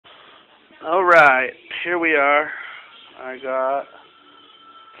Alright, here we are. I got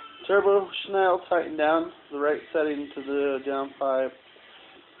turbo Schnell tightened down, the right setting to the downpipe.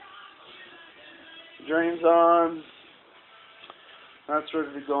 Drain's on. That's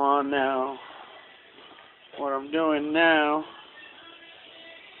ready to go on now. What I'm doing now,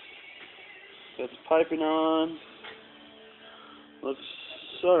 got the piping on. Looks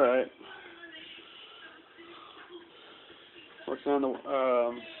alright. Working on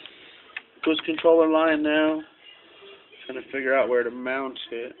the boost controller line now. Trying to figure out where to mount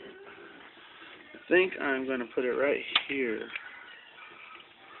it. I think I'm going to put it right here.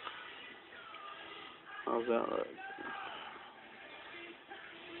 How's that look?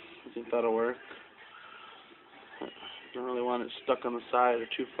 I think that'll work. Don't really want it stuck on the side or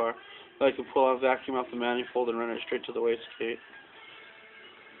too far. But I can pull a vacuum out the manifold and run it straight to the wastegate.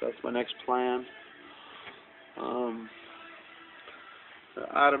 That's my next plan. The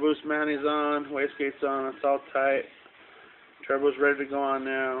auto boost mani's on, wastegate's on, it's all tight. Turbo's ready to go on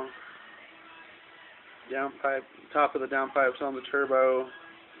now. Downpipe, top of the downpipe's on the turbo.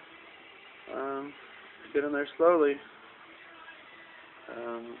 Get in there slowly.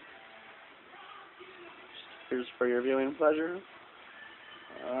 Here's for your viewing pleasure.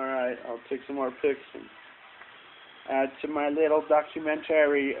 Alright, I'll take some more pics and add to my little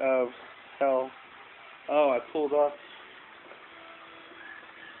documentary of hell. Oh, I pulled off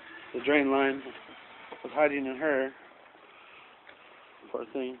the drain line. Was hiding in her. Poor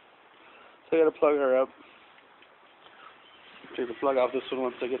thing. So I gotta plug her up. Take the plug off this one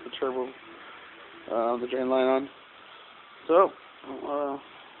once I get the turbo, the drain line on. So,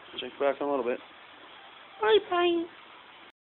 check back in a little bit. Bye bye.